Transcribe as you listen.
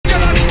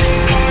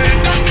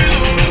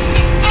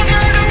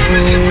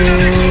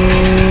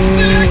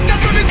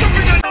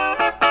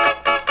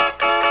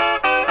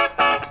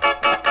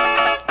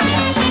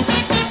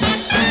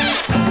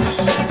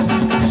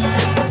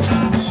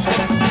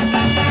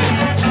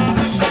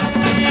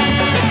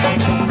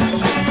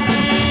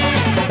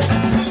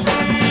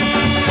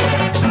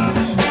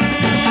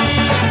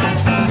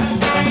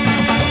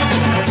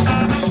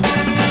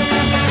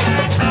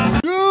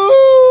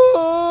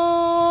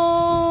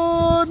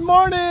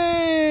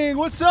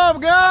What's up,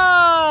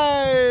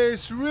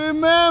 guys?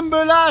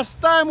 Remember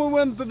last time we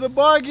went to the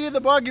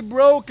buggy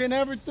broke and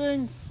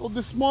everything. So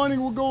this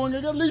morning we're going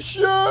again.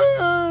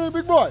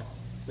 Big boy.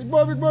 We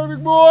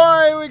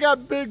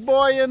got big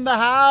boy in the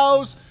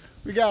house.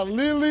 We got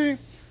Lily.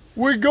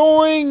 We're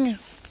going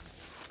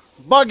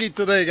buggy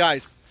today,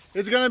 guys.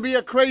 It's gonna be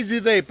a crazy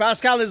day.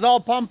 Pascal is all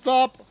pumped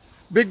up.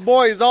 Big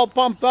boy is all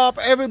pumped up.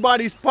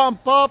 Everybody's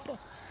pumped up.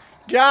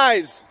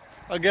 Guys,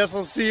 I guess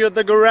I'll see you at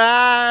the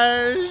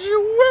garage.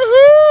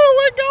 Woohoo!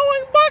 We're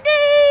going buggy!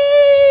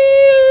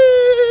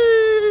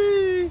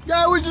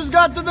 Yeah, we just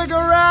got to the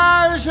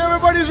garage.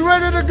 Everybody's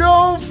ready to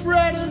go.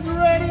 Fred is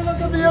ready. Look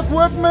at the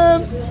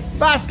equipment.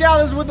 Pascal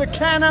is with the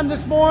Canon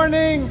this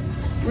morning.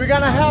 We're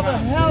gonna have a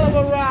hell of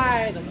a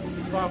ride.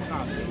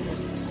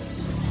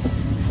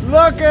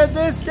 Look at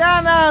this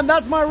Canon.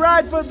 That's my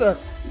ride for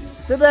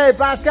today.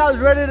 Pascal is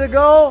ready to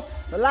go.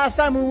 The last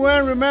time we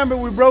went, remember,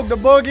 we broke the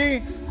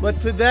buggy.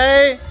 But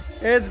today,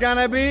 it's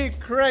gonna be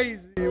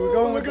crazy. We're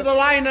going. Look at the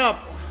lineup.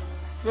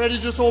 Freddie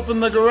just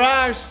opened the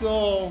garage,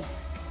 so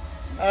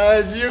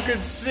as you can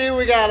see,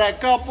 we got a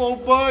couple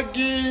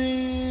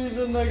buggies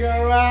in the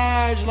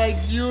garage like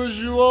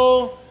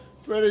usual.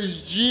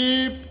 Freddie's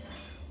Jeep.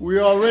 We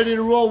are ready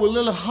to roll. We're a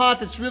little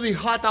hot. It's really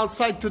hot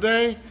outside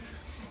today.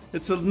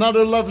 It's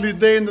another lovely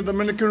day in the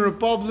Dominican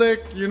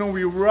Republic. You know,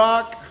 we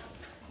rock.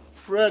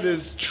 Fred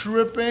is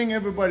tripping.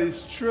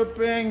 Everybody's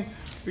tripping.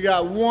 We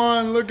got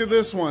one. Look at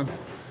this one.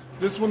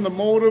 This one, the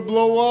motor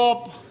blow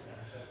up.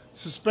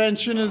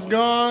 Suspension is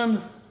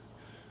gone.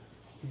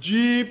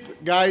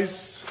 Jeep,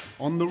 guys,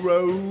 on the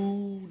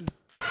road.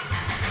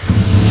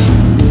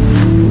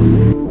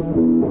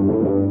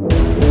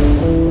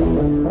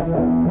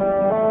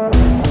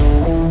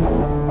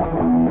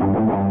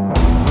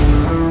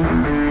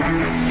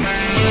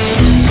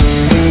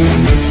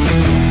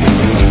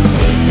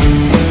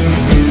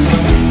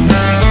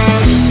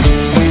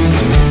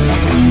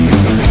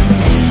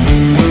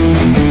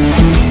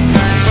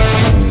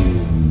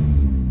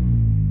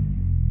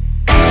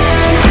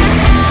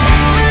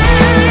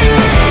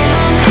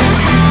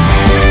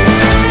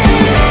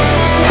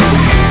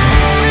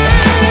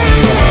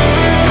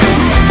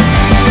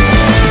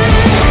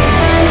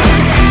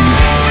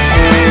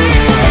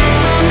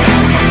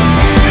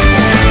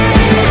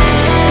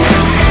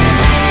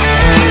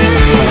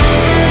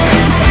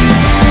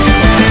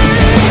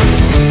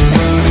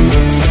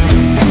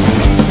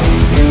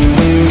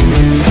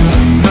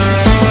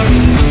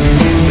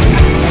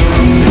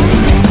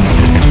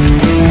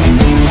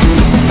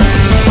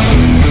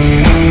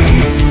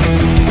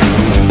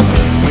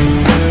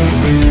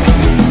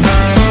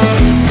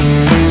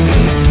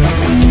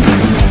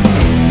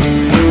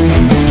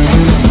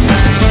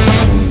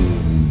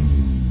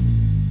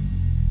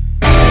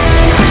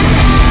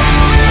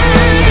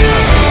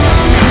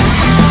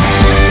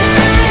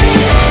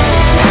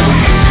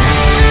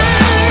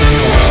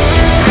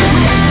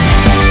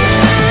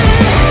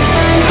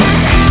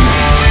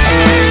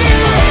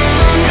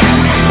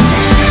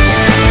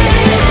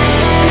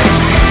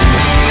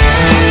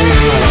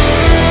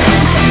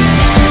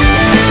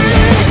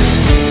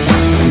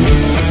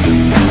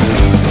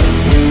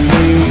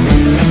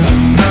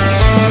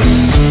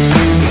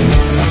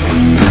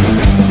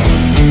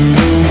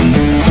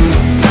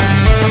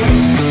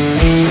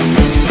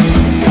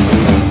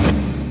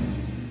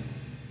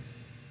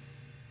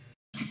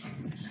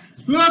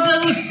 Look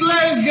at this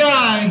place,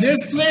 guy.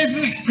 This place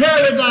is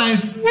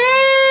paradise.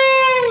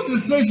 Woo!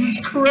 This place is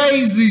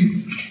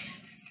crazy.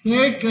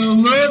 Take a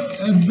look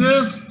at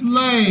this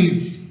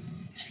place.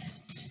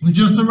 We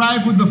just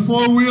arrived with the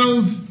 4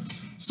 wheels.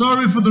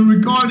 Sorry for the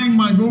recording.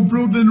 My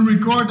GoPro didn't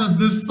record at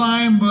this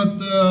time, but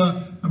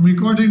I'm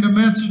recording the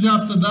message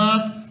after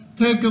that.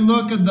 Take a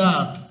look at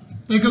that.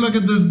 Take a look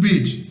at this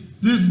beach.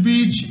 This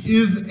beach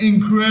is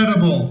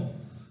incredible.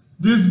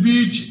 This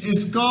beach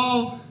is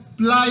called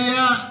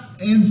PLAYA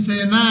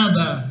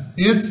Ensenada.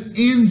 It's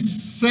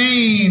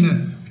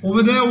insane.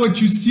 Over there,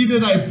 what you see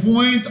that I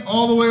point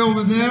all the way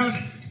over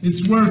there,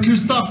 it's where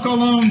Christophe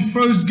Colomb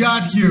first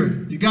got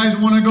here. You guys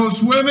want to go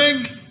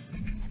swimming?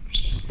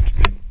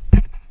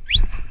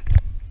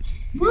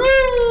 Woo!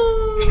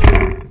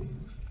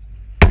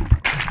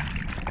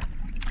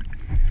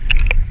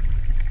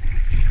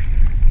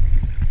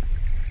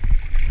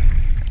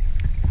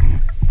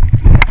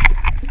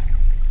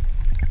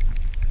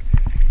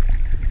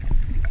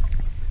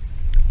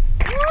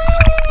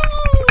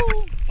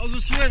 How's the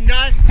swim,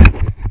 guy?